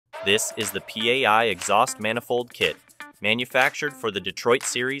This is the PAI exhaust manifold kit, manufactured for the Detroit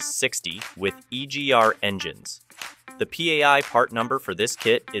Series 60 with EGR engines. The PAI part number for this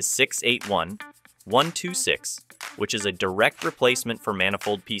kit is 681126, which is a direct replacement for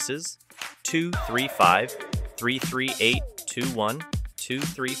manifold pieces 235, 338, 21,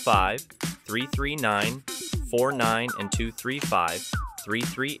 235, 339, 49, and 235,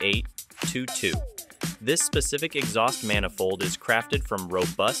 338, 22. This specific exhaust manifold is crafted from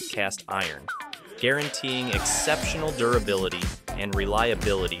robust cast iron, guaranteeing exceptional durability and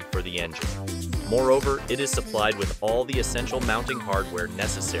reliability for the engine. Moreover, it is supplied with all the essential mounting hardware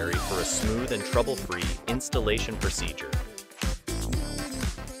necessary for a smooth and trouble-free installation procedure.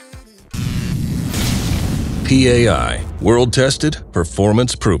 PAI, world tested,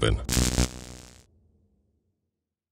 performance proven.